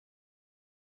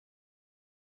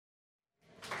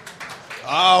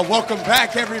Welcome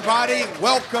back, everybody.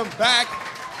 Welcome back.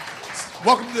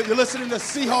 You're listening to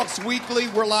Seahawks Weekly.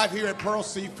 We're live here at Pearl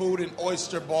Seafood and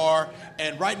Oyster Bar.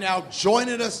 And right now,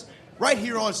 joining us right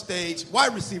here on stage,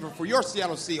 wide receiver for your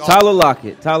Seattle Seahawks. Tyler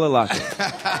Lockett.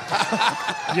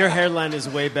 Your hairline is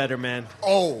way better, man.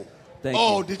 Oh.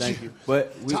 Thank you.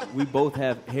 But we both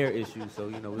have hair issues, so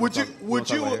Would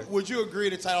you agree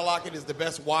that Tyler Lockett is the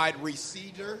best wide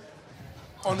receiver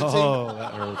on the team? Oh,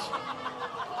 that hurts.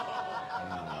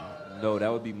 No,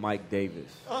 that would be Mike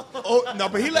Davis. No,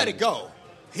 but he let it go.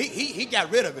 He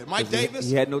got rid of it. Mike Davis.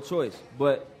 He had no choice,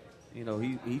 but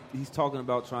he's talking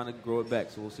about trying to grow it back.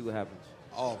 So we'll see what happens.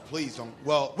 Oh, please don't.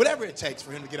 Well, whatever it takes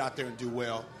for him to get out there and do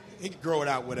well, he can grow it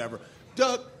out. Whatever.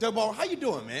 Doug Baldwin, how you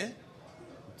doing, man?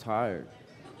 I'm tired.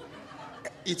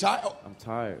 You tired? Oh. I'm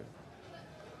tired.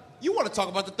 You want to talk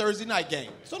about the Thursday night game,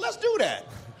 so let's do that.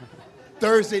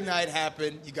 Thursday night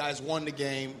happened. You guys won the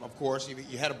game, of course.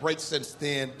 You had a break since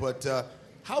then, but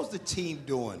how's the team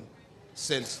doing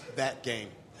since that game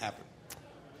happened?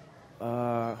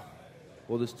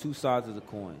 Well, there's two sides of the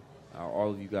coin.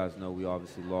 All of you guys know we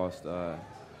obviously lost a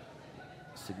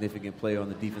significant player on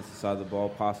the defensive side of the ball,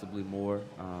 possibly more.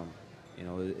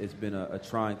 It's been a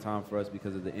trying time for us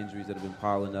because of the injuries that have been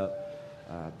piling up.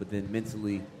 But then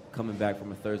mentally coming back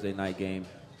from a Thursday night game,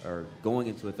 or going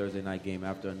into a Thursday night game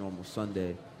after a normal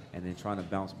Sunday, and then trying to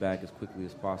bounce back as quickly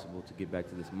as possible to get back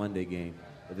to this Monday game.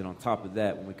 But then on top of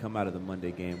that, when we come out of the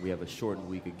Monday game, we have a shortened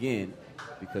week again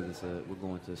because we're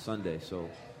going to Sunday. So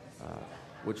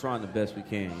we're trying the best we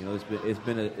can.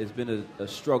 It's been a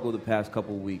struggle the past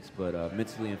couple of weeks, but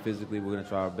mentally and physically, we're going to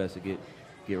try our best to get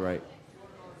right.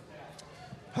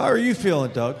 How are you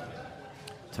feeling, Doug?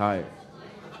 Tired.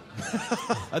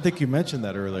 I think you mentioned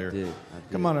that earlier. I did.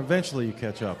 Come on, eventually you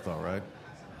catch up, though, right?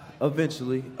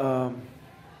 Eventually.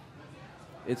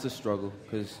 It's a struggle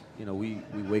because, we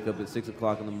wake up at 6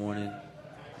 o'clock in the morning,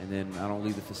 and then I don't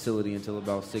leave the facility until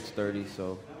about 6:30,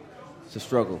 so it's a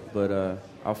struggle, but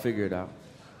I'll figure it out.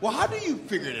 Well, how do you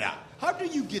figure it out? How do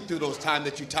you get through those times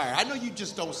that you're tired? I know you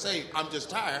just don't say, I'm just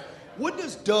tired. What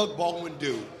does Doug Baldwin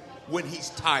do when he's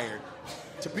tired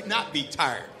to not be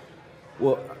tired?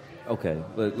 Well, okay,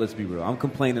 let's be real. I'm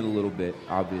complaining a little bit,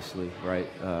 obviously, right?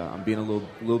 I'm being a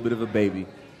little bit of a baby,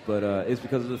 but it's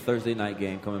because of the Thursday night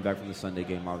game, coming back from the Sunday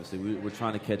game, obviously. We're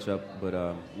trying to catch up,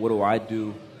 but what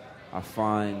do? I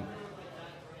find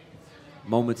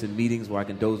moments in meetings where I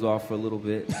can doze off for a little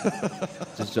bit.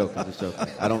 Just joking.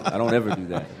 I don't ever do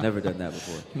that. I've never done that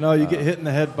before. No, you get hit in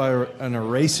the head by an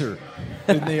eraser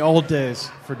in the old days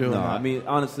for doing that. No, I mean,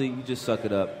 honestly, you just suck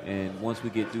it up, and once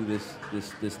we get through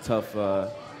this tough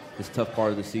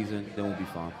part of the season, then we'll be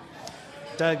fine.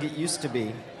 Doug, it used to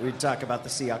be, we'd talk about the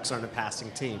Seahawks aren't a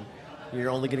passing team. You're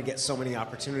only going to get so many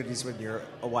opportunities when you're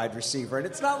a wide receiver. And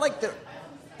it's not like the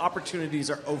opportunities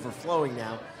are overflowing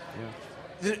now.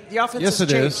 Yeah. The offense has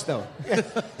changed, though. Yeah,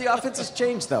 the offense has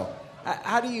changed, though.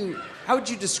 How would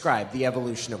you describe the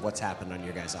evolution of what's happened on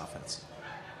your guys' offense?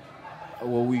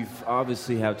 Well, we've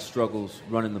obviously had struggles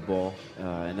running the ball,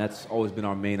 and that's always been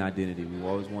our main identity. We've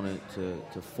always wanted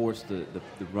to force the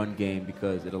run game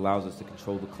because it allows us to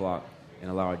control the clock and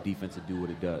allow our defense to do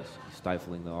what it does,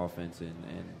 stifling the offense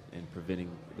and preventing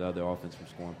the other offense from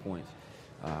scoring points.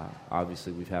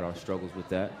 Obviously, we've had our struggles with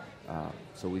that,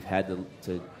 so we've had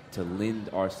to lend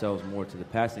ourselves more to the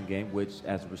passing game, which,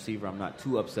 as a receiver, I'm not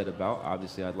too upset about.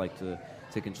 Obviously, I'd like to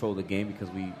control the game because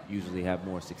we usually have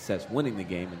more success winning the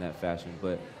game in that fashion.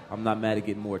 But I'm not mad at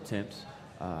getting more attempts.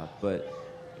 But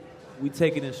we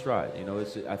take it in stride.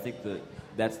 I think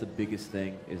that's the biggest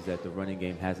thing is that the running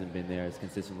game hasn't been there as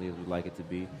consistently as we'd like it to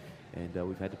be, and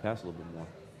we've had to pass a little bit more.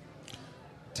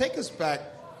 Take us back,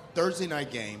 Thursday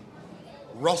night game.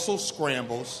 Russell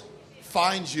scrambles,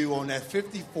 finds you on that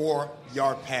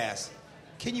 54-yard pass.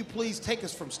 Can you please take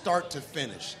us from start to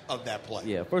finish of that play?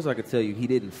 Yeah, first I could tell you he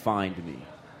didn't find me.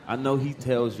 I know he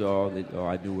tells y'all that,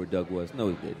 I knew where Doug was. No,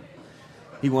 he didn't.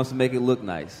 He wants to make it look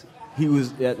nice.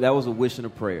 That was a wish and a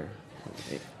prayer.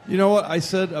 You know what I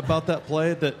said about that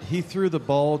play? That he threw the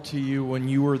ball to you when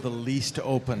you were the least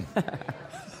open.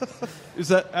 Is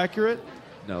that accurate?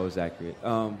 No, it's accurate.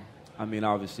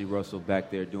 Obviously Russell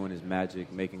back there doing his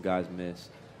magic, making guys miss,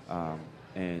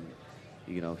 and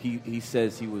he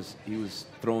says he was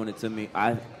throwing it to me.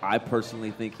 I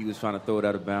personally think he was trying to throw it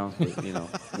out of bounds, but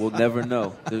we'll never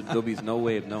know. There'll be no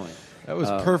way of knowing. That was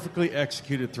perfectly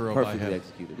executed throw by him. Perfectly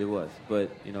executed, it was.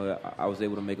 But I was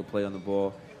able to make a play on the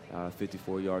ball.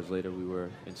 54 yards later, we were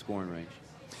in scoring range.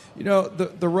 You know,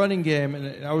 the running game,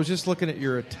 and I was just looking at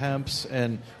your attempts,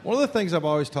 and one of the things I've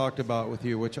always talked about with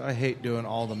you, which I hate doing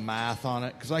all the math on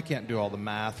it, because I can't do all the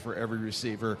math for every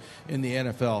receiver in the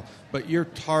NFL, but your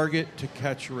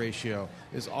target-to-catch ratio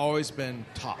has always been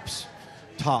tops.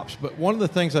 But one of the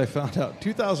things I found out,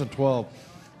 2012,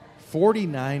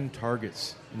 49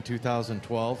 targets in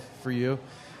 2012 for you.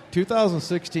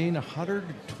 2016,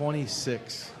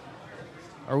 126.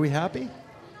 Are we happy?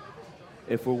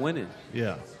 If we're winning.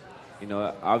 Yeah. You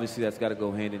know, obviously that's got to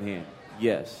go hand in hand.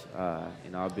 Yes,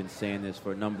 you know, I've been saying this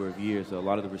for a number of years. A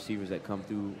lot of the receivers that come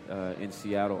through in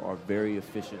Seattle are very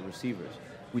efficient receivers.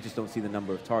 We just don't see the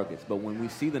number of targets. But when we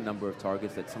see the number of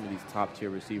targets that some of these top-tier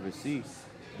receivers see,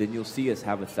 then you'll see us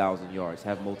have 1,000 yards,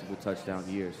 have multiple touchdown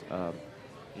years.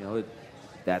 You know,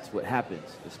 that's what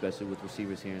happens, especially with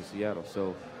receivers here in Seattle.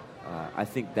 So I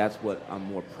think that's what I'm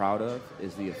more proud of,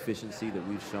 is the efficiency that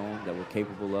we've shown that we're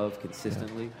capable of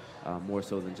consistently, more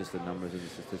so than just the numbers and the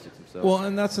statistics themselves. Well,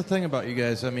 and that's the thing about you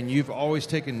guys. I mean, you've always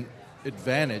taken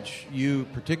advantage, you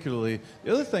particularly.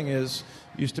 The other thing is,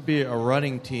 used to be a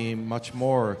running team much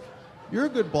more. You're a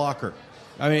good blocker.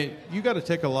 I mean, you got to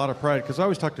take a lot of pride, because I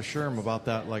always talk to Sherm about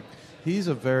that. Like, he's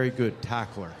a very good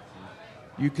tackler.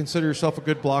 You consider yourself a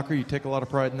good blocker? You take a lot of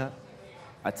pride in that?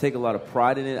 I take a lot of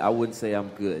pride in it. I wouldn't say I'm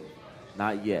good.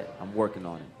 Not yet. I'm working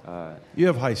on it. You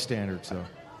have high standards, though.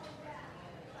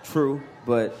 True,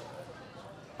 but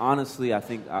honestly, I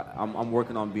think I'm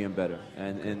working on being better.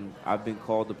 And I've been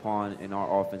called upon in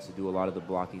our offense to do a lot of the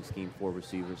blocking scheme for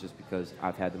receivers, just because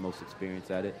I've had the most experience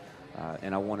at it,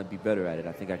 and I want to be better at it.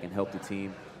 I think I can help the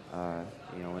team,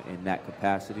 you know, in that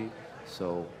capacity.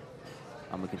 So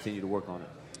I'm going to continue to work on it.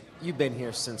 You've been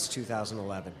here since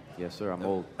 2011. Yes, sir. I'm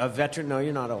old. A veteran? No,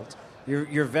 you're not old.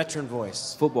 You're veteran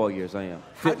voice. Football years, I am.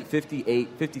 58,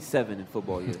 57 in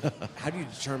football years. How do you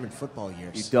determine football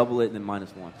years? You double it and then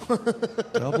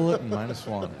 -1. Double it and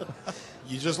 -1.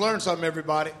 You just learned something,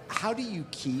 everybody. How do you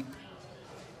keep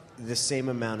the same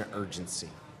amount of urgency?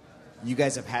 You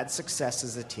guys have had success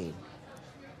as a team.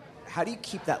 How do you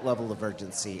keep that level of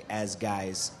urgency as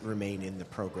guys remain in the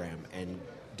program and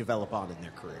develop on in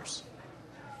their careers?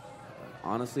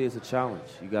 Honestly, it's a challenge.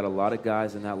 You got a lot of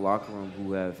guys in that locker room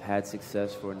who have had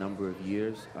success for a number of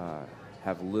years,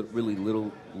 have really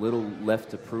little left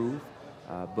to prove.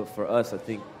 But for us, I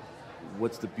think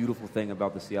what's the beautiful thing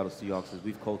about the Seattle Seahawks is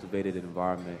we've cultivated an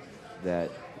environment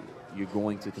that you're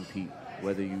going to compete.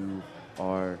 Whether you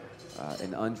are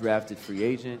an undrafted free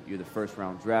agent, you're the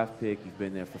first-round draft pick, you've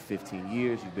been there for 15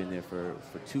 years, you've been there for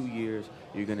 2 years,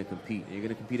 you're going to compete. And you're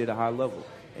going to compete at a high level.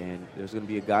 And there's going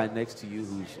to be a guy next to you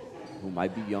who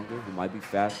might be younger, who might be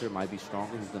faster, might be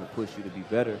stronger, who's going to push you to be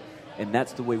better. And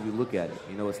that's the way we look at it.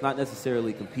 You know, it's not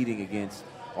necessarily competing against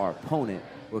our opponent.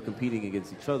 We're competing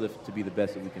against each other to be the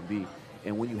best that we can be.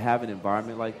 And when you have an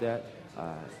environment like that,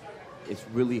 it's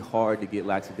really hard to get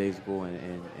lackadaisical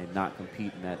and not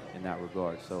compete in that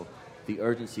regard. So the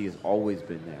urgency has always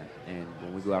been there. And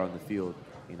when we go out on the field,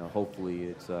 you know, hopefully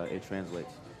it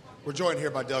translates. We're joined here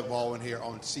by Doug Baldwin here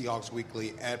on Seahawks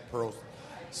Weekly at Pearl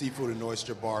Seafood and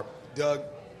Oyster Bar. Doug,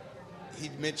 he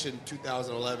mentioned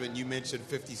 2011. You mentioned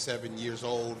 57 years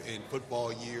old in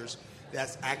football years.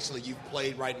 That's actually, you've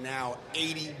played right now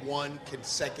 81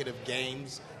 consecutive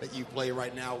games that you play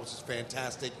right now, which is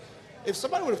fantastic. If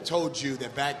somebody would have told you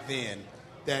that back then,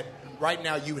 that right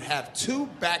now you would have 2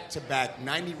 back-to-back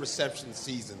 90-reception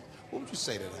seasons, what would you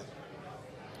say to that?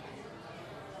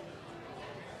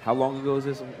 How long ago is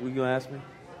this? Were you going to ask me?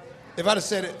 If I'd have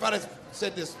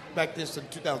said this back this in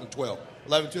 2012,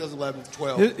 2011,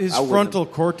 12. His frontal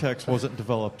cortex wasn't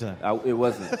developed then. It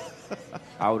wasn't.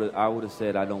 I would have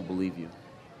said, I don't believe you.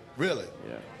 Really?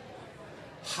 Yeah.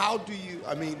 How do you,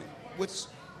 I mean,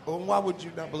 why would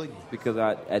you not believe me? Because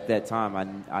at that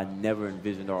time, I never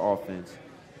envisioned our offense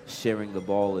sharing the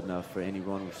ball enough for any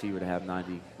run receiver to have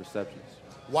 90 receptions.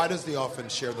 Why does the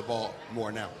offense share the ball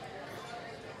more now?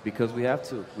 Because we have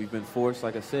to. We've been forced,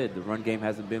 like I said, the run game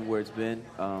hasn't been where it's been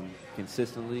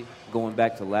consistently. Going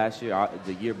back to last year,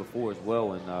 the year before as well,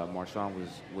 when Marshawn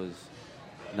was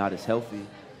not as healthy,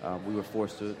 we were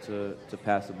forced to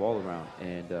pass the ball around.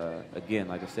 And, again,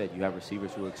 like I said, you have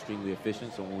receivers who are extremely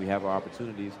efficient, so when we have our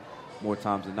opportunities, more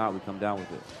times than not, we come down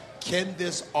with it. Can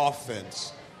this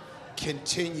offense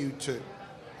continue to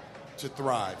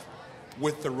thrive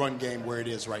with the run game where it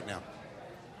is right now?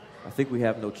 I think we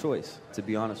have no choice, to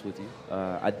be honest with you.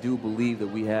 I do believe that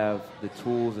we have the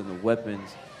tools and the weapons.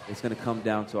 It's going to come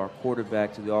down to our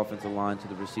quarterback, to the offensive line, to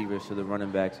the receivers, to the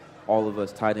running backs, all of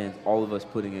us tight ends, all of us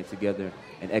putting it together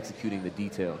and executing the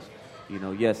details.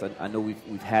 Yes, I know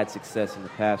we've had success in the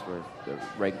past. We're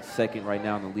ranked second right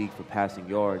now in the league for passing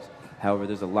yards. However,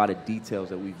 there's a lot of details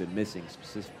that we've been missing,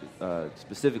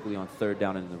 specifically on third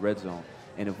down and in the red zone.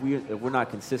 And if we're not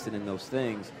consistent in those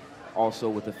things,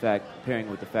 also pairing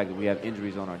with the fact that we have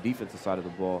injuries on our defensive side of the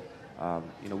ball,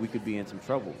 we could be in some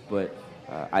trouble. But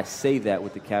I say that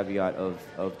with the caveat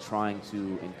of trying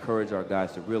to encourage our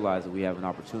guys to realize that we have an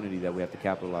opportunity that we have to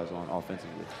capitalize on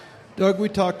offensively. Doug, we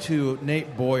talked to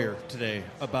Nate Boyer today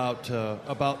about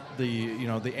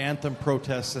the anthem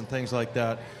protests and things like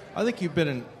that. I think you've been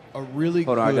in a really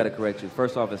Hold on, I got to correct you.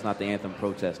 First off, it's not the anthem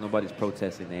protest. Nobody's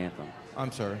protesting the anthem.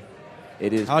 I'm sorry.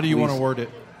 It is. How do you want to word it?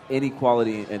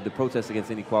 Inequality and the protest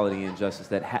against inequality and injustice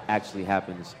that actually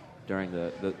happens during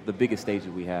the biggest stage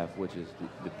that we have, which is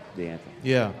the anthem.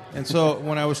 Yeah, and so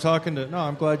when I was talking to,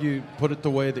 I'm glad you put it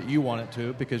the way that you want it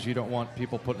to, because you don't want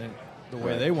people putting it the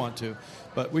way they want to.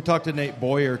 But we talked to Nate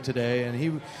Boyer today,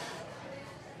 and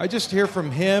I just hear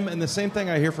from him, and the same thing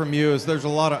I hear from you is there's a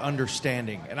lot of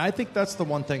understanding. And I think that's the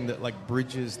one thing that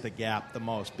bridges the gap the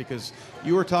most, because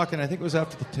you were talking, I think it was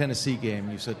after the Tennessee game,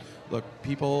 you said, look,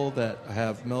 people that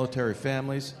have military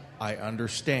families, I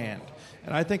understand.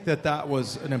 And I think that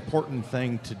was an important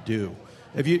thing to do.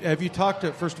 Have you talked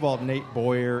to, first of all, Nate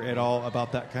Boyer at all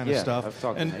about that kind of stuff? I've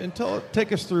talked to Nate. And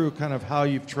take us through kind of how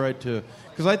you've tried to,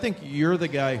 because I think you're the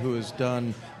guy who has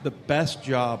done the best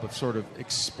job of sort of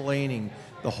explaining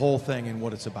the whole thing and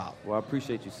what it's about. Well, I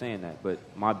appreciate you saying that, but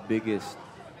my biggest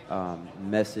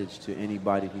message to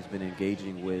anybody who's been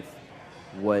engaging with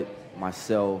what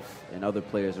myself and other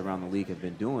players around the league have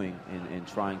been doing and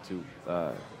trying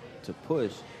to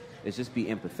push is just be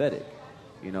empathetic.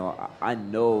 I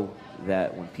know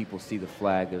that when people see the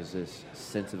flag, there's this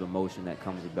sense of emotion that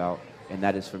comes about, and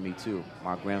that is for me too.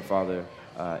 My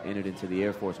entered into the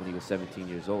Air Force when he was 17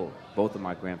 years old. Both of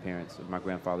my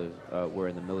grandfathers were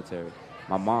in the military.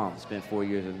 My mom spent 4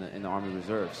 years in the Army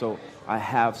Reserve, so I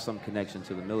have some connection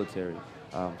to the military.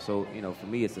 So for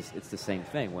me, it's the same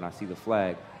thing. When I see the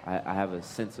flag, I have a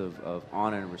sense of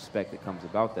honor and respect that comes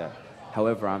about that.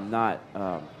 However, I'm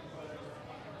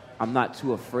not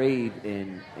too afraid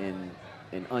and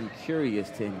uncurious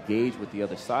to engage with the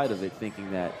other side of it,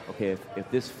 thinking that, okay, if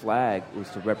this flag was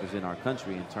to represent our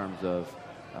country in terms of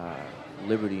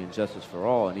liberty and justice for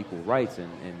all and equal rights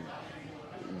and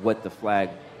what the flag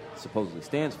supposedly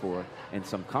stands for in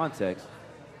some context,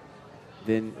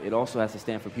 then it also has to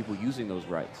stand for people using those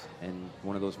rights. And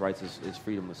one of those rights is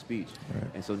freedom of speech. Right.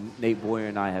 And so Nate Boyer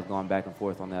and I have gone back and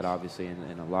forth on that, obviously,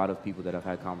 and a lot of people that I've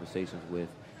had conversations with,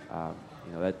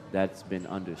 that's been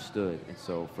understood. And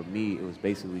so for me, it was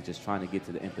basically just trying to get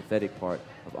to the empathetic part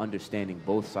of understanding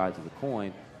both sides of the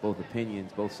coin, both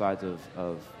opinions, both sides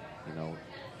of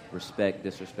respect,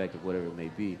 disrespect, or whatever it may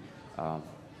be,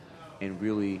 and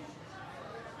really,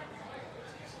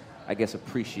 I guess,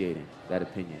 appreciating that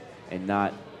opinion and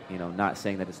not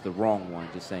saying that it's the wrong one,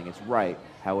 just saying it's right.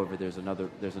 However, there's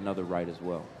another right as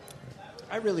well.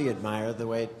 I really admire the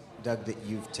way, Doug, that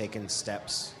you've taken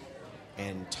steps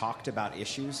and talked about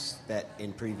issues that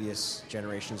in previous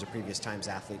generations or previous times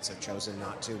athletes have chosen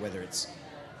not to, whether it's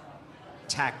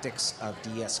tactics of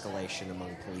de-escalation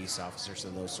among police officers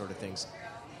and those sort of things.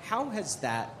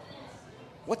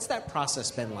 What's that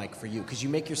process been like for you? Because you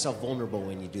make yourself vulnerable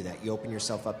when you do that. You open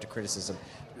yourself up to criticism.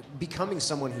 Becoming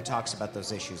someone who talks about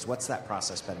those issues, what's that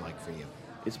process been like for you?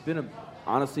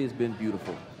 Honestly, it's been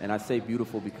beautiful. And I say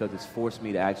beautiful because it's forced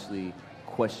me to actually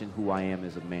question who I am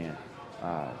as a man.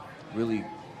 Really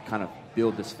kind of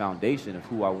build this foundation of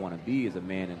who I want to be as a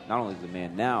man, and not only as a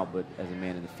man now, but as a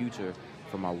man in the future,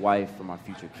 for my wife, for my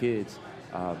future kids.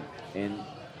 And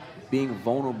being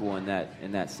vulnerable in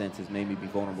that sense has made me be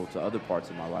vulnerable to other parts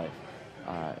of my life.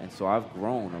 And so I've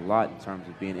grown a lot in terms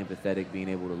of being empathetic, being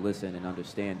able to listen and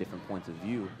understand different points of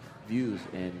views.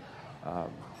 And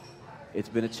it's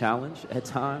been a challenge at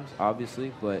times,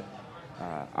 obviously, but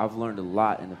I've learned a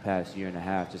lot in the past year and a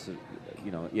half, just,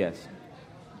 yes,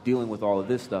 dealing with all of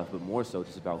this stuff, but more so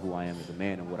just about who I am as a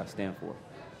man and what I stand for.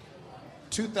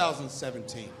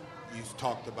 2017, you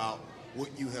talked about what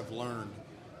you have learned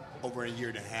over a year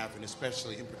and a half, and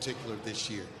especially in particular this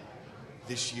year.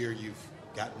 This year you've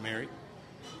gotten married.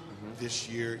 Mm-hmm. This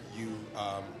year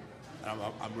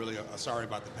I'm really sorry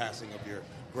about the passing of your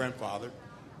grandfather.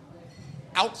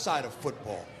 Outside of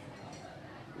football,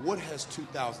 what has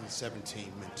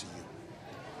 2017 meant to you?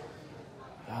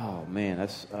 Oh, man,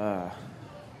 that's a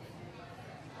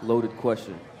loaded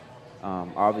question.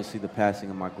 Obviously, the passing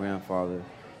of my grandfather,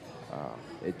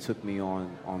 it took me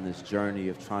on this journey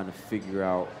of trying to figure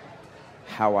out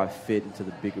how I fit into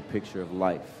the bigger picture of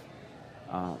life.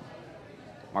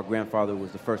 My grandfather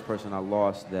was the first person I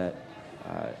lost that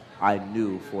I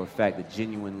knew for a fact that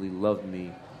genuinely loved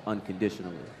me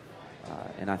unconditionally.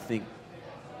 And I think,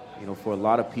 for a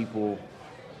lot of people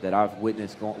that I've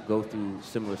witnessed go through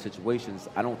similar situations,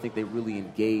 I don't think they really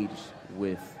engage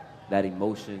with that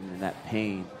emotion and that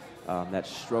pain, that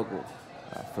struggle.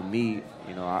 For me,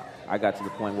 I got to the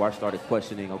point where I started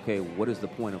questioning, okay, what is the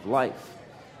point of life?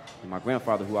 And my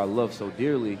grandfather, who I love so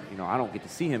dearly, I don't get to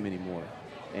see him anymore.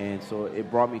 And so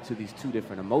it brought me to these two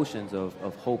different emotions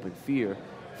of hope and fear.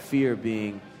 Fear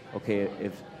being, okay,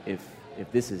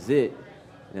 if this is it,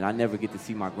 then I never get to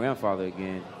see my grandfather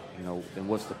again, then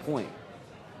what's the point?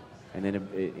 And then,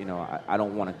 I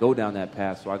don't want to go down that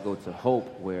path, so I go to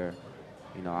hope where,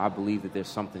 I believe that there's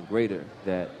something greater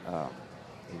that,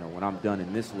 when I'm done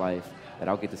in this life, that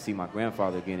I'll get to see my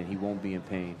grandfather again and he won't be in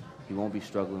pain. He won't be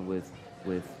struggling with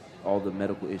all the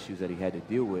medical issues that he had to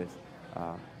deal with,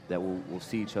 that we'll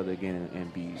see each other again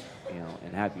and be,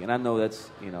 and happy. And I know that's,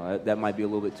 that might be a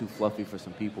little bit too fluffy for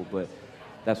some people, but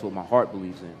that's what my heart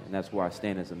believes in, and that's where I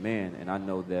stand as a man. And I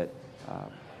know that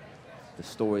the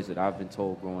stories that I've been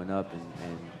told growing up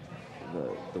and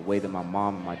the way that my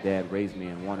mom and my dad raised me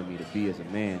and wanted me to be as a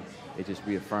man, it just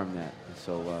reaffirmed that. And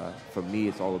so for me,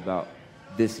 it's all about,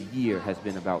 this year has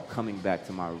been about coming back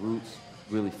to my roots,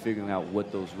 really figuring out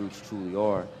what those roots truly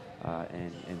are,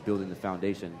 and building the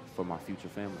foundation for my future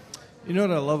family. You know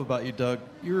what I love about you, Doug?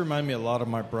 You remind me a lot of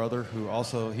my brother, who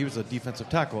also, he was a defensive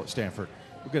tackle at Stanford.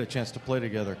 We got a chance to play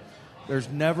together. There's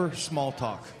never small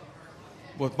talk.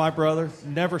 With my brother,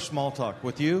 never small talk.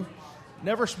 With you,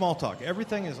 never small talk.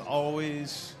 Everything is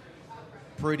always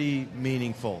pretty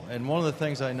meaningful. And one of the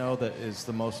things I know that is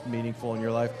the most meaningful in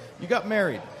your life, you got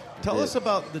married. Tell us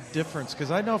about the difference,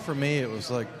 because I know for me it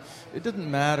was like, it didn't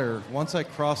matter. Once I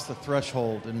crossed the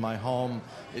threshold in my home,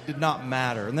 it did not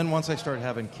matter. And then once I started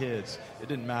having kids, it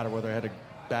didn't matter whether I had a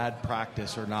bad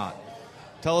practice or not.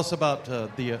 Tell us about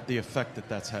the effect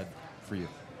that's had for you.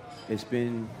 It's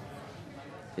been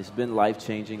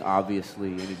life-changing.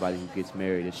 Obviously, anybody who gets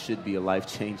married, it should be a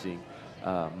life-changing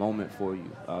moment for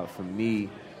you. For me,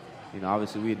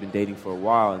 obviously we had been dating for a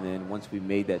while, and then once we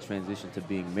made that transition to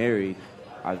being married,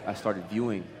 I started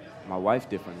viewing my wife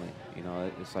differently.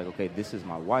 It's like, okay, this is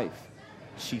my wife.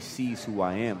 She sees who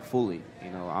I am fully.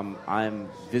 I'm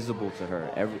visible to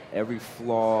her. Every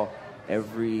flaw,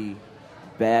 every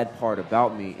bad part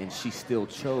about me, and she still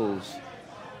chose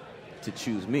to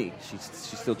choose me. She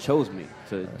still chose me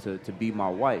to be my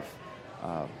wife.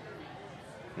 I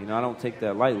don't take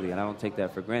that lightly, and I don't take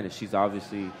that for granted. She's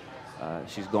obviously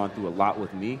she's gone through a lot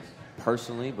with me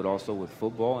personally, but also with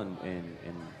football and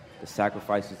the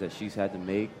sacrifices that she's had to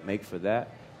make for that.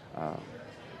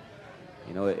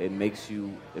 It makes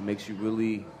you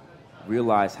really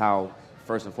realize how,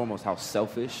 first and foremost, how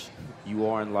selfish you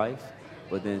are in life,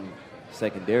 but then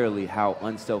secondarily how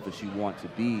unselfish you want to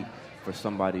be for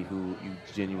somebody who you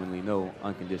genuinely know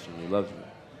unconditionally loves you.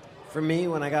 For me,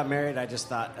 when I got married, I just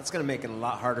thought, that's going to make it a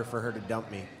lot harder for her to dump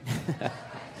me.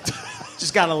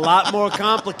 Just got a lot more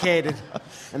complicated.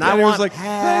 And I was like,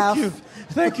 half.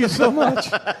 Thank you so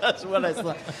much. That's what I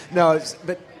thought. No,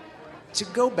 but to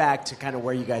go back to kind of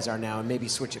where you guys are now and maybe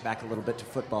switch it back a little bit to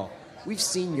football, we've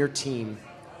seen your team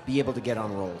be able to get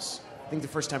on rolls. I think the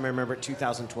first time I remember it,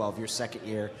 2012, your second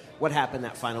year, what happened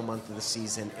that final month of the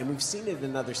season, and we've seen it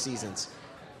in other seasons.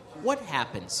 What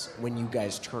happens when you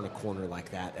guys turn a corner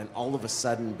like that and all of a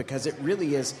sudden, because it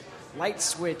really is, light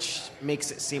switch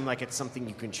makes it seem like it's something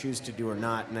you can choose to do or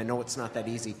not, and I know it's not that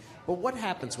easy, but what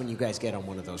happens when you guys get on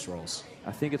one of those rolls?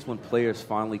 I think it's when players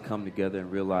finally come together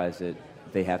and realize that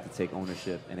they have to take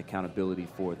ownership and accountability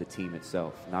for the team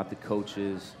itself, not the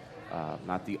coaches,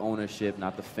 not the ownership,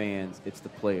 not the fans. It's the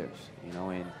players,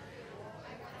 and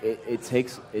it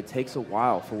takes a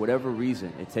while. For whatever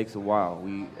reason, it takes a while.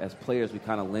 We, as players, we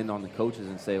kind of lean on the coaches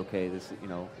and say, okay, this,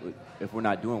 if we're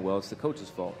not doing well, it's the coach's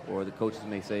fault, or the coaches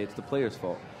may say it's the players'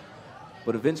 fault.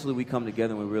 But eventually we come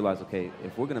together and we realize, okay,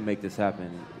 if we're going to make this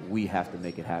happen, we have to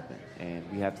make it happen, and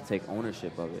we have to take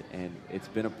ownership of it. And it's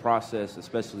been a process,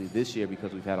 especially this year,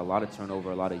 because we've had a lot of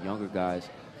turnover, a lot of younger guys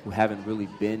who haven't really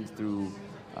been through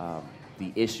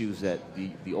the issues that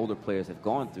the older players have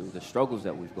gone through, the struggles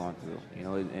that we've gone through.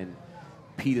 And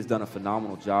Pete has done a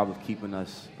phenomenal job of keeping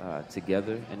us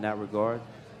together in that regard.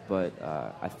 But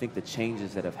I think the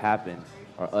changes that have happened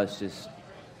are us just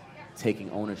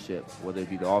taking ownership, whether it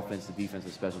be the offense, the defense,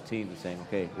 the special teams, and saying,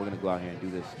 okay, we're going to go out here and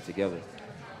do this together.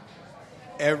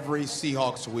 Every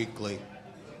Seahawks Weekly,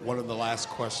 one of the last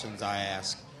questions I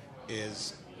ask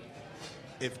is,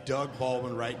 if Doug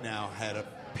Baldwin right now had a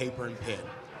paper and pen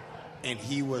and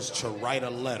he was to write a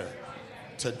letter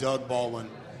to Doug Baldwin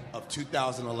of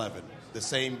 2011, the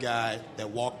same guy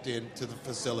that walked into the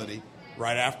facility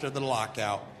right after the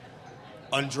lockout,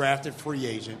 undrafted free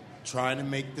agent, trying to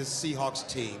make this Seahawks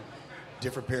team,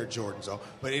 different pair of Jordans though,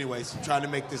 but anyways, trying to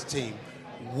make this team,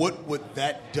 what would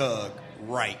that Doug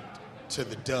write to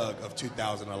the Doug of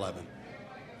 2011?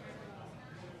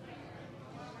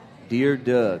 Dear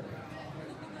Doug,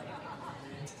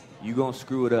 you gonna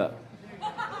screw it up.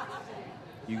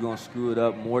 You gonna screw it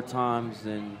up more times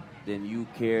than you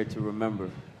care to remember.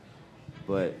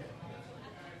 But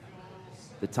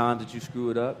the times that you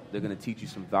screw it up, they're gonna teach you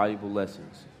some valuable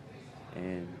lessons.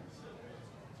 And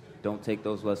don't take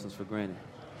those lessons for granted.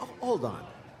 Oh, hold on.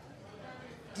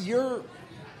 You're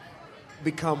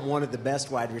become one of the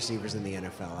best wide receivers in the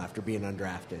NFL after being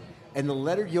undrafted. And the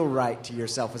letter you'll write to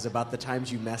yourself is about the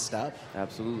times you messed up?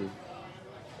 Absolutely.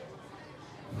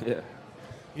 Yeah.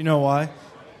 You know why?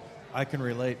 I can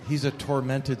relate. He's a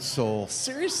tormented soul.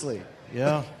 Seriously.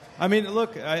 Yeah. I mean,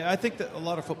 look, I think that a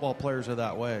lot of football players are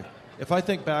that way. If I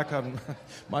think back on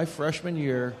my freshman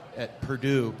year at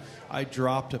Purdue, I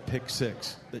dropped a pick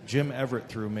six that Jim Everett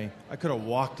threw me. I could have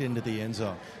walked into the end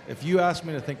zone. If you asked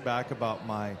me to think back about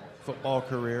my football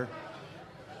career,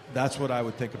 that's what I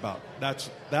would think about.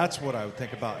 That's what I would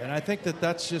think about. And I think that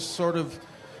that's just sort of,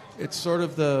 it's sort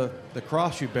of the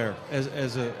cross you bear as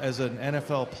an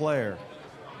NFL player.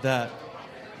 That,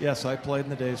 yes, I played in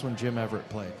the days when Jim Everett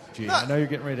played. Gee, I know you're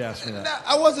getting ready to ask me that.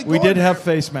 I wasn't. We going did have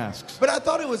there, face masks, but I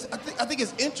thought it was. I think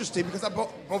it's interesting because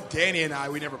both Danny and I,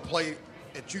 we never played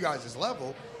at you guys'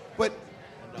 level. But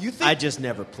you think I just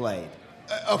never played.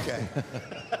 Okay.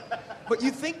 But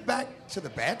you think back to the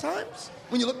bad times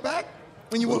when you look back.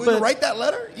 When you write that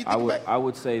letter, you think back? I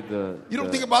would say you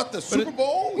don't think about the Super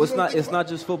Bowl. Well, it's not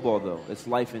just football though. It's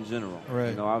life in general.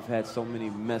 Right. You know, I've had so many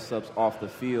mess ups off the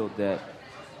field that,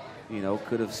 you know,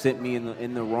 could have sent me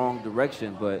in the wrong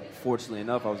direction. But fortunately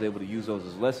enough, I was able to use those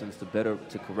as lessons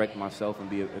to correct myself and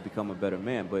become a better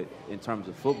man. But in terms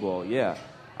of football, yeah,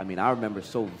 I mean, I remember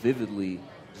so vividly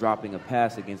dropping a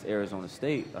pass against Arizona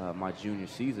State my junior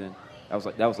season.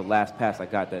 That was the last pass I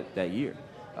got that year.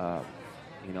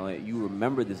 You know, you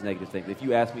remember this negative thing. If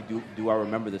you ask me, do I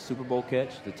remember the Super Bowl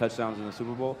catch, the touchdowns in the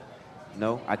Super Bowl?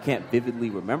 No, I can't vividly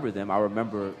remember them. I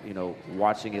remember, you know,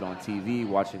 watching it on TV,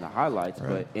 watching the highlights,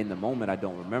 right. But in the moment, I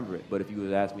don't remember it. But if you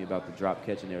would ask me about the drop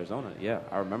catch in Arizona, yeah,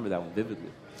 I remember that one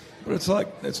vividly. But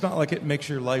it's not like it makes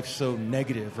your life so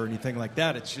negative or anything like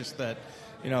that. It's just that,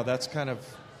 you know, that's kind of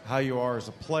how you are as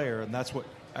a player, and that's what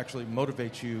actually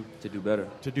motivates you to do better.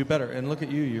 And look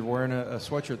at you. You're wearing a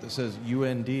sweatshirt that says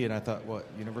UND, and I thought, what,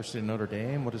 University of Notre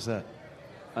Dame? What is that?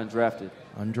 Undrafted.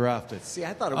 See,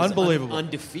 I thought it was unbelievable.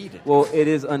 Undefeated. Well, it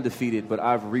is undefeated, but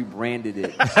I've rebranded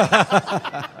it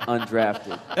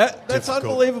undrafted. That's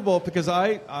unbelievable because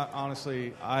I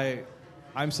honestly,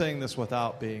 I'm saying this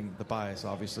without being the bias,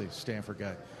 obviously, Stanford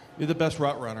guy. You're the best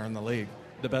route runner in the league,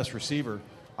 the best receiver.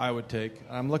 I would take.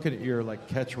 I'm looking at your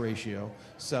catch ratio,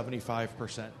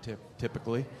 75%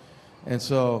 typically, and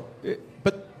so.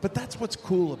 But that's what's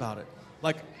cool about it.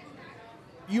 Like,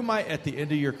 you might at the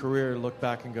end of your career look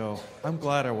back and go, "I'm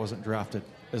glad I wasn't drafted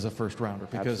as a first rounder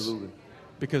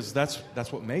because that's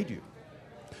what made you."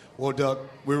 Well, Doug,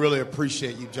 we really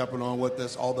appreciate you jumping on with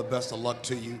us. All the best of luck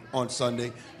to you on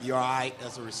Sunday. You're all right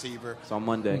as a receiver. It's on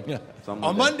Monday. Yeah.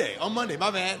 On Monday, my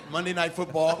man. Monday Night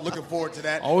Football. Looking forward to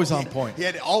that. Always on point. He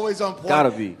had always on point. Gotta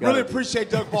be. Really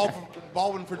appreciate Doug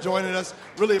Baldwin for joining us.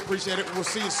 Really appreciate it. We'll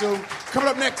see you soon. Coming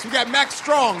up next, we got Max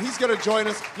Strong. He's going to join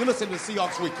us. You're listening to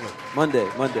Seahawks Weekly. Monday.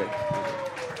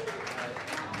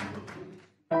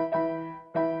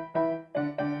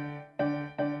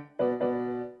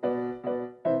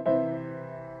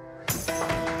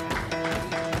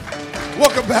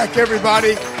 Welcome back,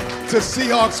 everybody, to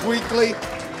Seahawks Weekly.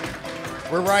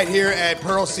 We're right here at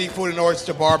Pearl Seafood and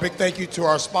Oyster Bar. Big thank you to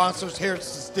our sponsors,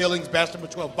 Harris Distillings, Bastard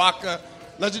Patrol Vodka,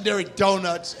 Legendary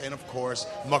Donuts, and, of course,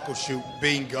 Muckleshoot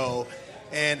Bingo.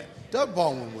 And Doug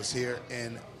Baldwin was here,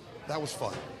 and that was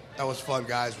fun. That was fun,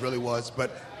 guys, really was.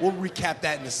 But we'll recap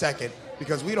that in a second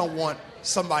because we don't want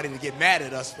somebody to get mad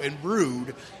at us and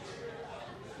rude.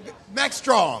 Max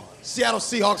Strong, Seattle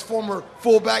Seahawks former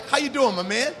fullback. How you doing, my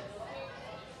man?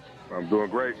 I'm doing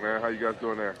great, man. How you guys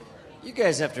doing there? You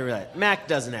guys have to realize, Mac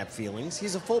doesn't have feelings.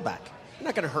 He's a fullback. You're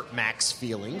not going to hurt Mac's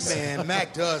feelings. Man,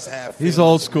 Mac does have feelings. He's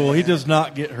old school. Man. He does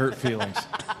not get hurt feelings.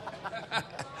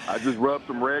 I just rubbed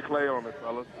some red clay on it,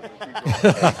 fellas.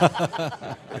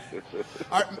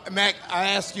 All right, Mac,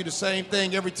 I ask you the same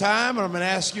thing every time, and I'm going to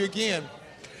ask you again.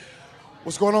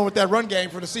 What's going on with that run game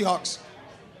for the Seahawks?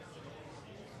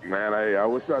 Man, I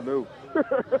wish I knew.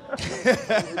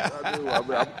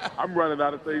 I'm running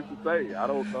out of things to say. I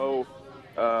don't know.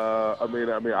 I mean,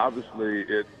 obviously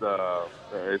it's a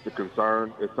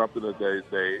concern. It's something that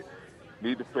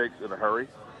need to fix in a hurry.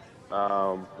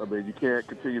 I mean, you can't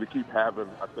continue to keep having,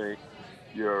 I think,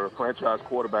 your franchise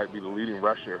quarterback be the leading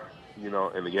rusher, in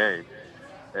the game.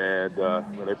 And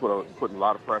they putting a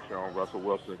lot of pressure on Russell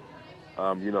Wilson,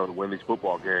 to win these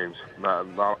football games,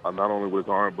 not only with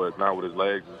his arm, but now with his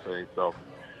legs and things. So,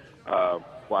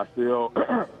 I still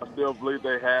believe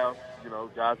they have,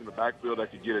 guys in the backfield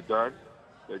that can get it done.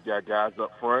 They've got guys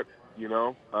up front,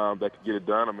 that can get it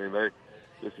done. I mean,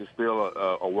 this is still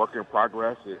a work in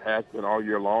progress. It has been all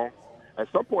year long. At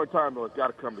some point in time, though, it's got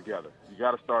to come together. You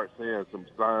got to start seeing some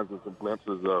signs and some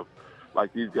glimpses of,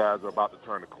 like, these guys are about to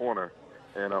turn the corner.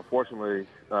 And unfortunately,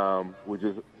 we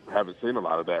just haven't seen a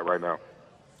lot of that right now.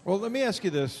 Well, let me ask you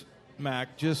this,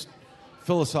 Mac, just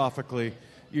philosophically.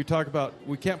 You talk about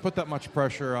we can't put that much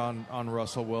pressure on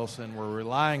Russell Wilson. We're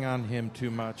relying on him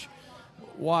too much.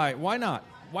 Why? Why not?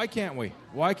 Why can't we?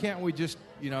 Why can't we just,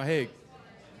 hey,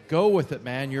 go with it,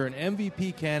 man. You're an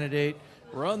MVP candidate.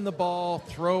 Run the ball,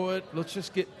 throw it. Let's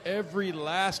just get every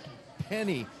last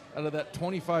penny out of that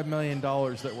 $25 million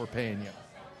that we're paying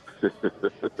you.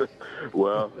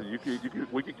 Well,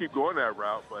 we can keep going that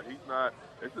route, but he's not.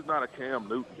 This is not a Cam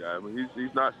Newton guy. I mean,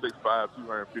 he's not 6'5",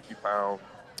 250 pounds.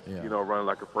 Yeah. Running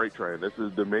like a freight train. This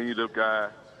is a diminutive guy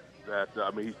that,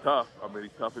 he's tough.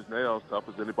 He's tough as nails, tough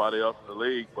as anybody else in the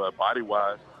league. But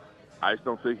body-wise, I just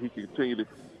don't think he can continue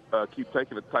to keep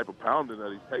taking the type of pounding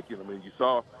that he's taking. I mean, you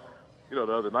saw, the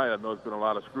other night, I know there's been a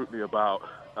lot of scrutiny about,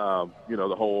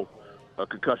 the whole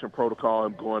concussion protocol,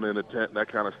 him going in the tent and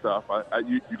that kind of stuff.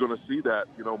 You're going to see that,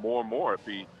 more and more if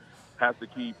he has to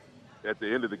keep, at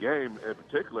the end of the game in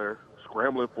particular,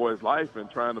 scrambling for his life and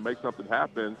trying to make something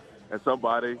happen. And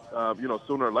somebody,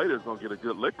 sooner or later is going to get a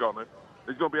good lick on it.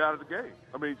 He's going to be out of the game.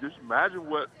 I mean, just imagine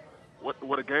what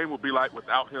a game would be like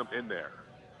without him in there.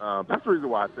 That's the reason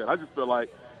why I said I just feel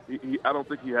like I don't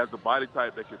think he has the body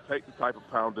type that can take the type of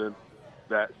pounding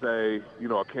that, say,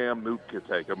 a Cam Newton can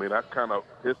take. I mean, that's kind of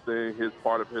his thing, his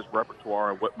part of his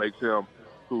repertoire and what makes him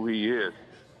who he is.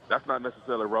 That's not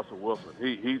necessarily Russell Wilson.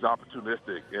 He's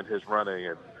opportunistic in his running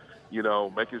and,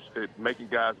 making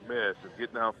guys miss and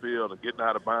getting downfield and getting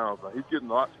out of bounds. He's getting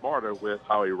a lot smarter with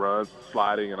how he runs,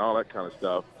 sliding, and all that kind of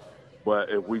stuff. But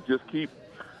if we just keep,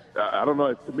 I don't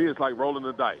know, to me it's like rolling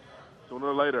the dice. Sooner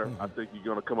or later, I think you're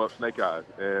going to come up snake eyes.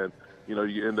 And,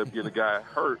 you end up getting a guy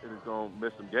hurt and he's going to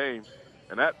miss some games.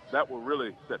 And that will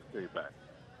really set the team back.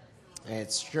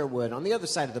 It sure would. On the other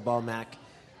side of the ball, Mac,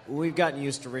 we've gotten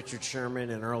used to Richard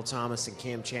Sherman and Earl Thomas and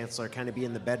Cam Chancellor kind of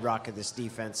being the bedrock of this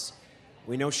defense.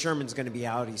 We know Sherman's going to be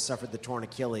out. He suffered the torn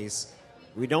Achilles.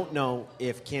 We don't know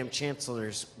if Cam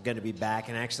Chancellor's going to be back,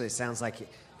 and actually it sounds like I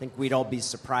think we'd all be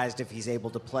surprised if he's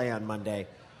able to play on Monday.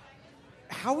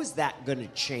 How is that going to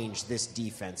change this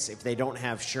defense if they don't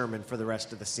have Sherman for the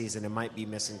rest of the season and might be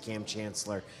missing Cam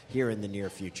Chancellor here in the near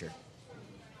future?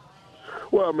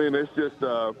 Well, it's just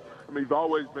you've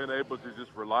always been able to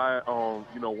just rely on,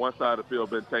 one side of the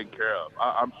field being taken care of.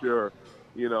 I'm sure,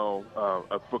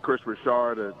 for Chris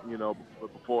Richard and,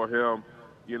 before him,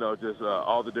 just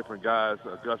all the different guys,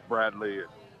 Gus Bradley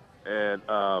and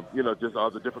just all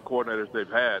the different coordinators they've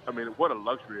had. What a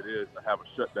luxury it is to have a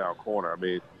shutdown corner.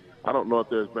 I don't know if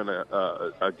there's been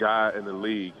a guy in the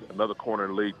league, another corner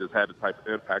in the league that's had the type of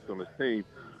impact on his team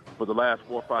for the last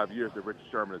 4 or 5 years that Richard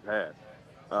Sherman has had.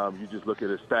 You just look at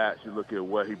his stats, you look at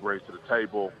what he brings to the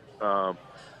table.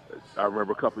 I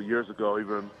remember a couple of years ago,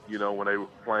 even, when they were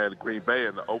playing Green Bay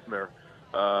in the opener,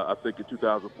 I think in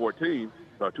 2014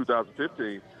 or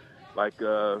 2015, like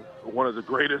one of the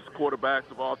greatest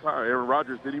quarterbacks of all time. Aaron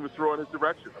Rodgers didn't even throw in his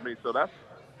direction. So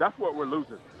that's what we're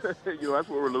losing. That's what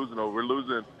we're losing over. We're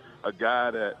losing a guy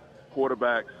that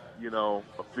quarterbacks,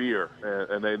 a fear,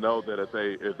 and they know that if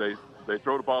they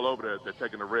throw the ball over there, they're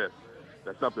taking a risk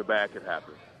that something bad could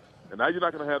happen. And now you're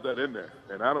not going to have that in there.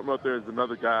 And I don't know if there's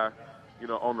another guy,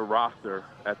 on the roster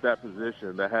at that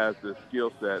position that has the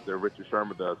skill set that Richard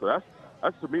Sherman does. So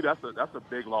that's to me, that's a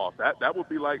big loss. That would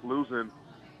be like losing,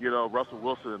 Russell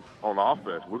Wilson on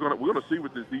offense. We're gonna see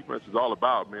what this defense is all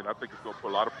about. I think it's gonna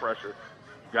put a lot of pressure.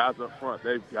 Guys up front,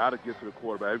 they've got to get to the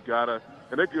quarterback. They've got to,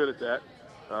 and they're good at that.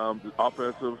 The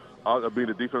offensive, being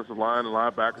the defensive line and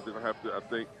linebackers, they're gonna have to. I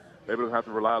think maybe they'll have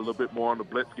to rely a little bit more on the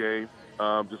blitz game,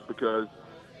 just because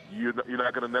you're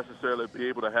not going to necessarily be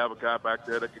able to have a guy back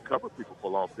there that can cover people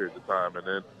for long periods of time.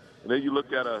 And then you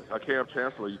look at a Cam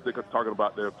Chancellor, you think of talking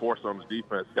about the enforcer on the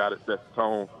defense, guy that sets the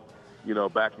tone,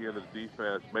 back end of the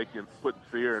defense, putting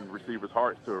fear in receivers'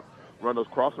 hearts to run those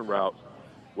crossing routes.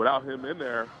 Without him in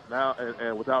there now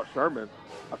and without Sherman,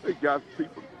 I think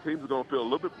teams are going to feel a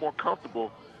little bit more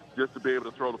comfortable just to be able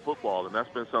to throw the football. And that's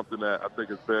been something that I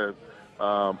think has been,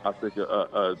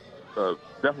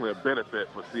 definitely a benefit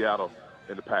for Seattle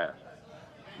in the past.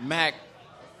 Mac,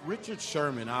 Richard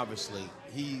Sherman, obviously,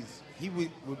 he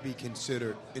would be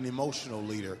considered an emotional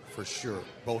leader for sure,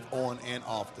 both on and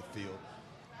off the field.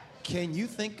 Can you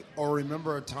think or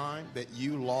remember a time that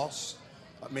you lost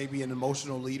maybe an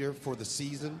emotional leader for the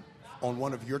season on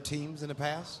one of your teams in the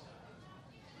past?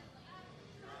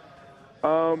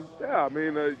 Yeah, I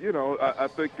mean, I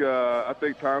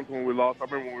think times when we lost. I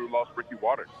remember when we lost Ricky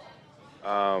Waters.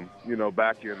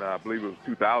 Back in I believe it was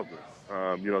 2000.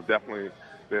 Definitely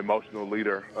the emotional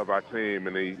leader of our team,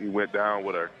 and he went down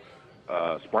with a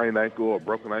sprained ankle or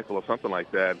broken ankle or something like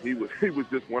that. He was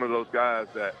just one of those guys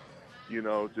that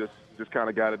just kind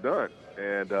of got it done.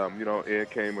 And in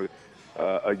came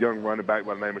a young running back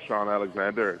by the name of Sean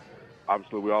Alexander.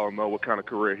 Obviously, we all know what kind of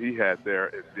career he had there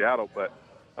in Seattle, but.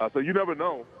 So you never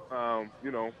know.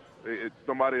 It's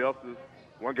somebody else's.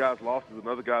 One guy's loss is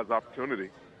another guy's opportunity,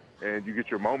 and you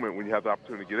get your moment when you have the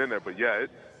opportunity to get in there. But yeah,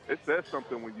 it says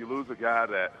something when you lose a guy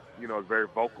that is very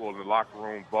vocal in the locker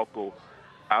room, vocal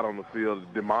out on the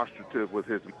field, demonstrative with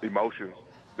his emotions.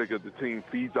 I think the team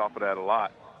feeds off of that a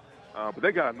lot. But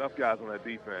they got enough guys on that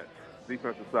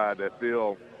defensive side that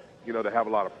feel, they have a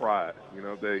lot of pride.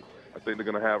 I think they're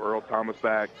going to have Earl Thomas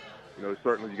back.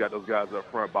 Certainly you got those guys up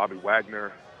front, Bobby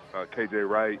Wagner, KJ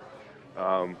Wright.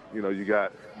 You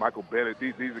got Michael Bennett.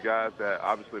 These are guys that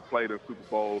obviously played in Super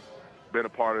Bowls, been a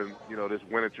part of, this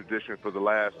winning tradition for the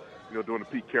last, during the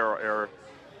Pete Carroll era.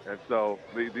 And so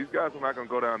these guys are not going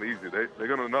to go down easy. They're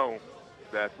going to know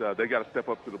that they got to step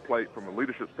up to the plate from a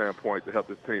leadership standpoint to help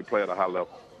this team play at a high level.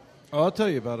 Oh, I'll tell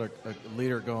you about a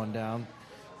leader going down.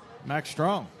 Max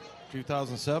Strong,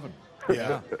 2007.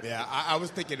 Yeah. I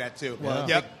was thinking that too. Wow.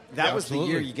 Yep. That was absolutely.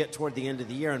 the year you get toward the end of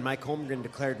the year, and Mike Holmgren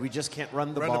declared we just can't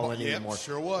run the ball anymore. Yep,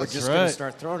 sure was. We're just Right. going to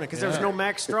start throwing it because there was no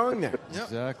Max Strong there. Yep.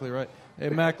 Exactly right. Hey,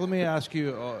 Mac, let me ask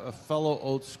you, a fellow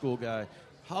old school guy,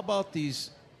 how about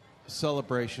these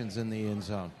celebrations in the end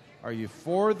zone? Are you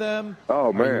for them?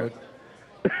 Oh, man.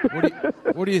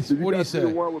 What do you Did you say? see the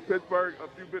one with Pittsburgh a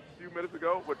few minutes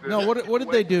ago? No, what did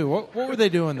they do? What were they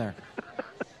doing there?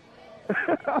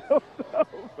 I don't know,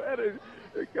 man.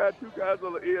 They got two guys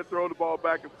on the end throwing the ball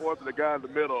back and forth, and the guy in the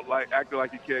middle, acting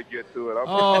like he can't get to it.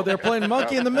 Oh, they're playing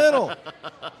monkey in the middle.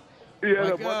 Yeah,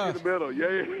 the gosh. monkey in the middle.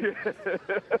 Yeah.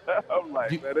 I'm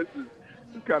like, man, this is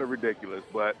kind of ridiculous.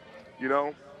 But,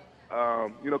 kudos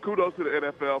to the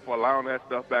NFL for allowing that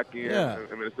stuff back in. Yeah.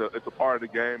 I mean, it's a part of the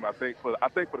game. I think for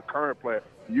the current player,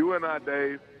 you and I,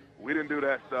 Dave, we didn't do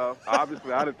that stuff.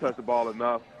 Obviously, I didn't touch the ball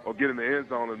enough or get in the end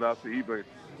zone enough to even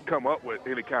come up with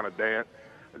any kind of dance.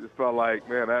 I just felt like,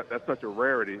 man, that's such a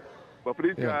rarity. But for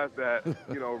these guys that,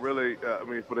 really,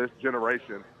 for this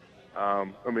generation,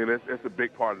 it's a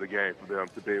big part of the game for them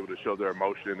to be able to show their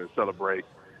emotion and celebrate.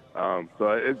 So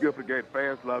it's good for the game.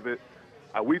 Fans love it.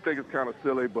 We think it's kind of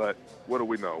silly, but what do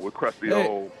we know? We're crusty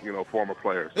old, former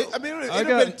players. So. It would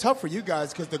have been tough for you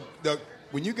guys because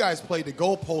when you guys played, the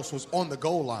goalpost was on the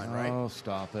goal line, right? Oh,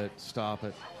 stop it.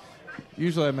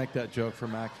 Usually I make that joke for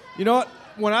Mac. You know what?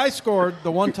 When I scored,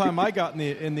 the one time I got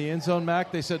in the end zone,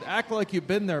 Mac, they said, act like you've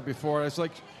been there before. I was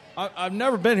like, I've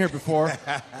never been here before,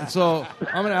 and so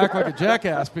I'm going to act like a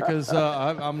jackass because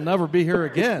I'll never be here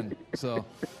again. So,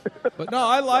 but no,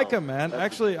 I like them, man.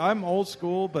 Actually, I'm old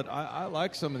school, but I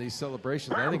like some of these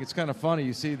celebrations. I think it's kind of funny.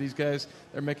 You see these guys,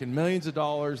 they're making millions of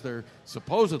dollars. They're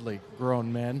supposedly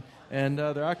grown men, and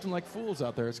they're acting like fools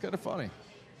out there. It's kind of funny.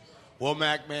 Well,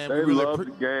 Mac, man, they we really love the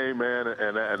game, man,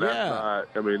 and that's not.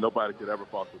 Nobody could ever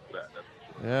fault us for that. That's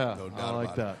for sure. Yeah, No doubt I like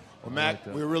about that. it. Well, Mac,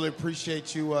 we really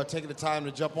appreciate you taking the time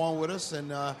to jump on with us,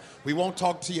 and we won't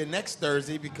talk to you next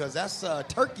Thursday because that's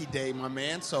Turkey Day, my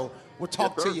man. So we'll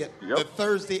talk to you the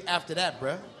Thursday after that,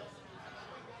 bruh.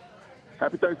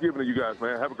 Happy Thanksgiving to you guys,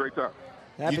 man. Have a great time.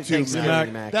 Happy You too,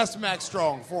 Thanksgiving, Mac. That's Mac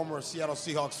Strong, former Seattle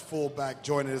Seahawks fullback,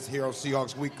 joining us here on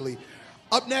Seahawks Weekly.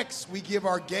 Up next, we give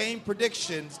our game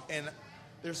predictions, and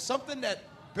there's something that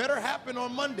better happen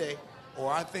on Monday,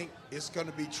 or I think it's going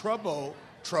to be trouble.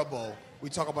 We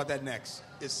talk about that next.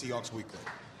 It's Seahawks Weekly.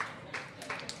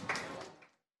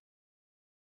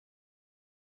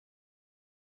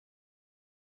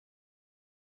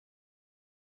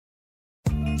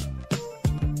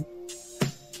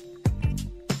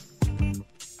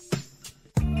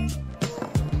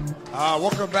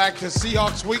 Welcome back to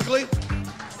Seahawks Weekly.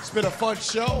 It's been a fun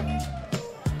show.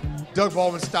 Doug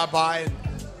Baldwin stopped by. And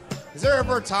is there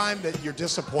ever a time that you're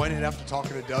disappointed after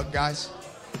talking to Doug, guys?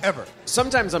 Ever?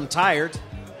 Sometimes I'm tired.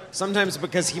 Sometimes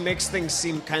because he makes things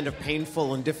seem kind of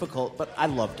painful and difficult, but I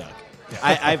love Doug.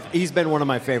 He's been one of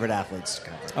my favorite athletes to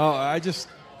cover. Oh,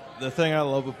 the thing I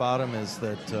love about him is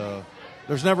that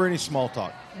There's never any small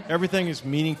talk. Everything is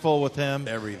meaningful with him.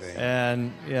 Everything.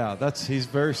 And, yeah, he's a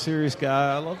very serious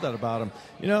guy. I love that about him.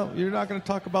 You know, you're not going to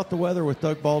talk about the weather with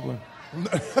Doug Baldwin.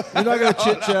 You're not going to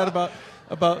chit-chat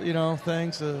about you know,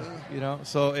 things, you know.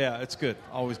 So, yeah, it's good.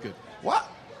 Always good. What?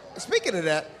 Speaking of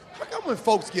that, how come when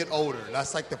folks get older,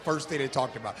 that's like the first thing they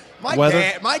talked about? My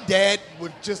dad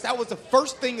would that was the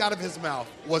first thing out of his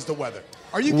mouth was the weather.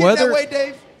 Are you getting that way,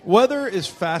 Dave? Weather is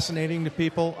fascinating to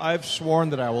people. I've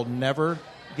sworn that I will never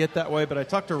get that way, but I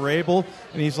talked to Rabel,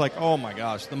 and he's like, oh, my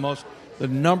gosh, the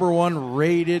number one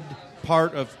rated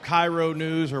part of Cairo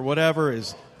News or whatever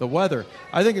is the weather.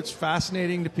 I think it's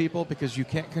fascinating to people because you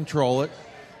can't control it,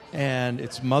 and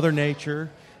it's Mother Nature,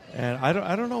 and I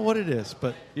don't know what it is,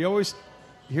 but you always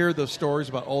hear those stories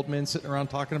about old men sitting around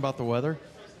talking about the weather.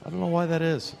 I don't know why that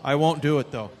is. I won't do it,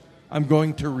 though. I'm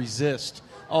going to resist.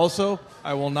 Also,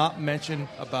 I will not mention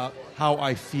about how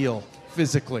I feel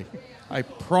physically. I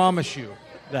promise you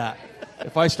that.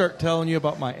 If I start telling you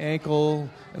about my ankle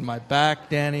and my back,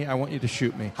 Danny, I want you to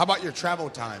shoot me. How about your travel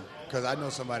time? Because I know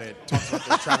somebody that talks about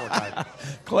their travel time.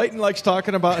 Clayton likes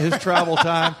talking about his travel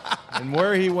time and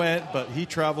where he went, but he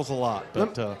travels a lot.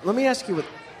 But let me ask you,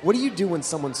 what do you do when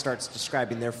someone starts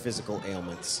describing their physical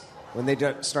ailments? When they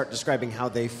start describing how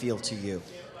they feel to you?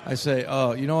 I say,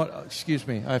 oh, you know what? Excuse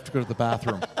me. I have to go to the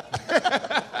bathroom.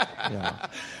 Yeah.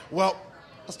 Well,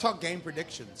 let's talk game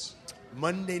predictions.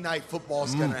 Monday Night Football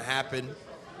is going to happen.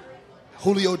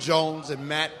 Julio Jones and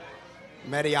Matt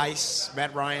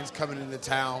Ryan's coming into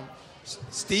town.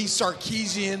 Steve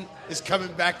Sarkisian is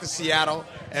coming back to Seattle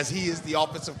as he is the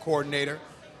offensive coordinator.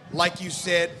 Like you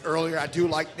said earlier, I do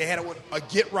like they had a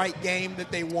get-right game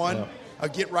that they won, yeah. A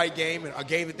get-right game, and a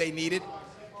game that they needed.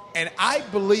 And I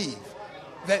believe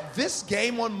that this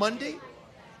game on Monday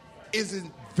is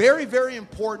very, very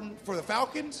important for the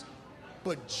Falcons,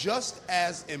 but just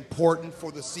as important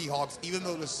for the Seahawks. Even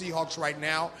though the Seahawks right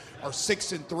now are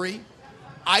 6-3,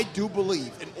 I do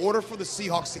believe in order for the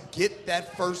Seahawks to get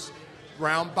that first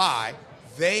round bye,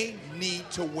 they need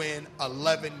to win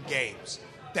 11 games.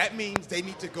 That means they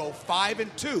need to go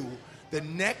 5-2 the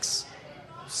next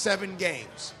 7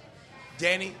 games.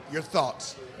 Danny, your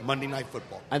thoughts? Monday Night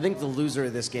Football. I think the loser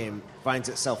of this game finds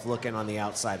itself looking on the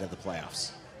outside of the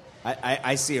playoffs.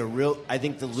 I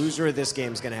think the loser of this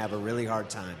game is going to have a really hard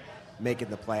time making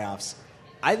the playoffs.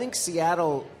 I think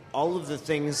Seattle, all of the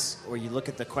things where you look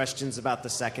at the questions about the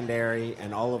secondary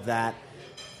and all of that,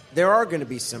 there are going to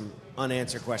be some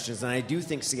unanswered questions, and I do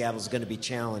think Seattle's going to be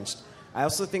challenged. I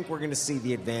also think we're going to see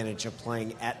the advantage of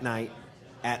playing at night,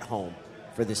 at home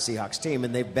for the Seahawks team,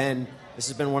 and this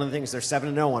has been one of the things. They're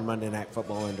 7-0 on Monday Night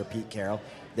Football under Pete Carroll.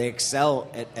 They excel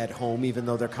at home, even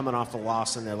though they're coming off a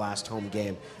loss in their last home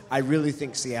game. I really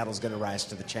think Seattle's going to rise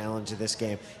to the challenge of this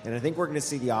game, and I think we're going to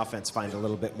see the offense find a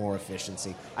little bit more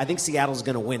efficiency. I think Seattle's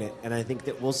going to win it, and I think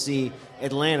that we'll see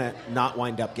Atlanta not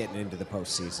wind up getting into the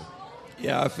postseason.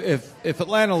 Yeah, if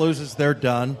Atlanta loses, they're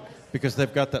done because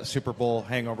they've got that Super Bowl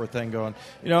hangover thing going.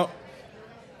 You know,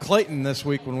 Clayton this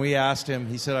week, when we asked him,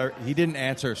 he said he didn't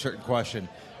answer a certain question,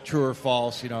 true or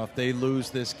false, you know, if they lose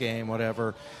this game,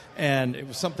 whatever. And it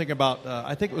was something about,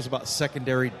 I think it was about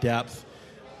secondary depth.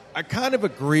 I kind of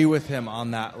agree with him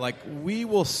on that. Like, we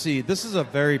will see. This is a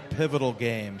very pivotal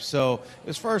game. So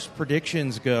as far as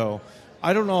predictions go,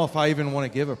 I don't know if I even want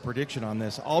to give a prediction on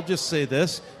this. I'll just say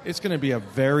this. It's going to be a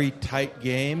very tight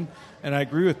game. And I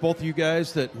agree with both of you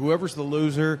guys that whoever's the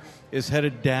loser is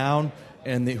headed down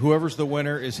and whoever's the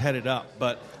winner is headed up.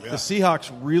 But the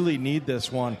Seahawks really need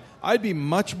this one. I'd be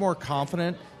much more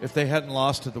confident if they hadn't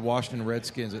lost to the Washington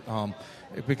Redskins at home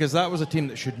because that was a team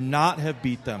that should not have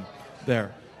beat them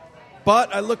there.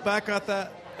 But I look back at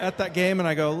that game and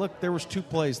I go, look, there was 2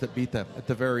 plays that beat them at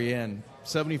the very end.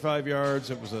 75 yards.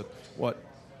 It was a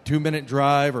 2-minute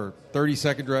drive or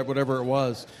 30-second drive, whatever it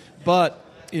was. But,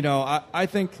 you know, I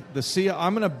think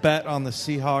I'm going to bet on the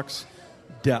Seahawks'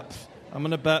 depth. I'm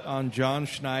going to bet on John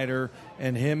Schneider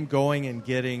and him going and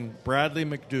getting Bradley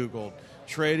McDougald,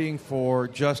 trading for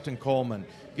Justin Coleman,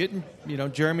 getting, you know,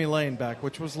 Jeremy Lane back,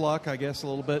 which was luck, I guess, a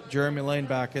little bit. Jeremy Lane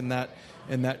back in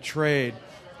that trade,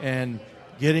 and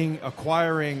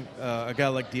acquiring a guy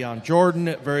like Deion Jordan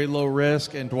at very low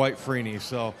risk and Dwight Freeney.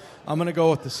 So I'm going to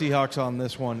go with the Seahawks on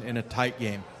this one in a tight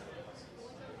game.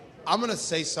 I'm going to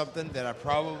say something that I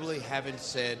probably haven't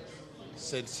said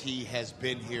since he has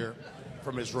been here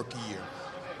from his rookie year.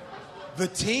 The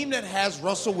team that has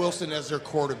Russell Wilson as their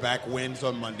quarterback wins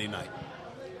on Monday night.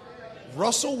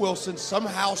 Russell Wilson,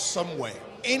 somehow, someway,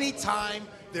 anytime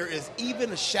there is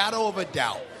even a shadow of a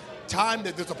doubt, time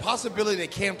that there's a possibility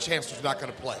that Cam Chancellor's not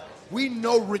going to play. We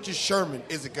know Richard Sherman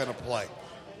isn't going to play.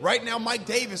 Right now, Mike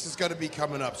Davis is going to be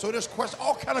coming up. So there's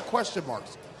all kind of question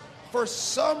marks. For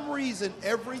some reason,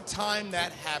 every time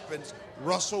that happens,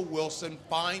 Russell Wilson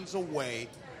finds a way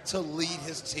to lead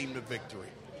his team to victory.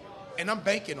 And I'm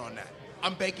banking on that.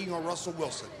 I'm banking on Russell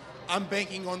Wilson. I'm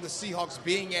banking on the Seahawks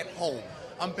being at home.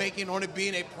 I'm banking on it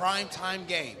being a primetime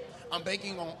game. I'm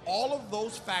banking on all of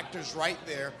those factors right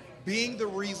there being the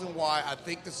reason why I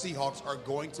think the Seahawks are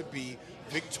going to be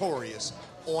victorious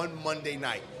on Monday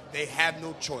night. They have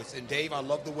no choice. And, Dave, I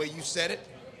love the way you said it.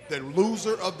 The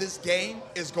loser of this game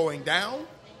is going down.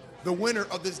 The winner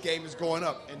of this game is going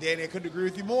up. And, Danny, I couldn't agree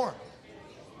with you more.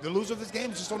 The loser of this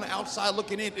game is just on the outside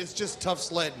looking in. It's just tough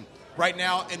sledding. Right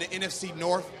now in the NFC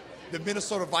North, the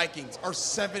Minnesota Vikings are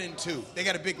 7-2. They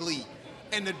got a big lead.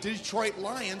 And the Detroit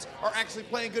Lions are actually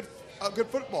playing good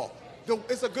football.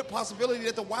 It's a good possibility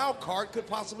that the wild card could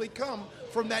possibly come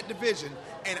from that division.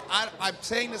 And I'm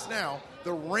saying this now,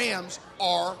 the Rams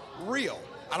are real.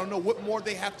 I don't know what more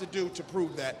they have to do to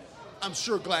prove that. I'm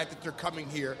sure glad that they're coming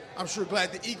here. I'm sure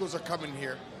glad the Eagles are coming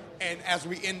here. And as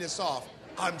we end this off,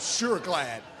 I'm sure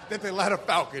glad that the Atlanta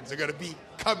Falcons are going to be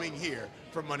coming here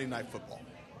for Monday Night Football.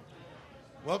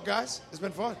 Well, guys, it's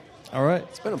been fun. All right.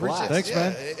 It's been a blast. Thanks,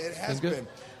 man. It has been.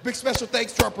 Big special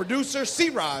thanks to our producer,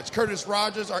 C-Raj, Curtis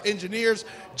Rogers, our engineers,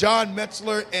 John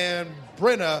Metzler and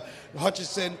Brenna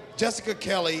Hutchison, Jessica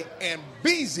Kelly, and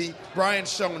Beezy, Brian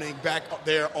Schoening, back up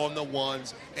there on the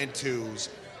ones and twos.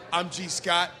 I'm G.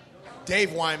 Scott,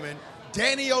 Dave Wyman,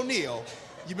 Danny O'Neill.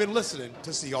 You've been listening to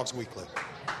Seahawks Weekly.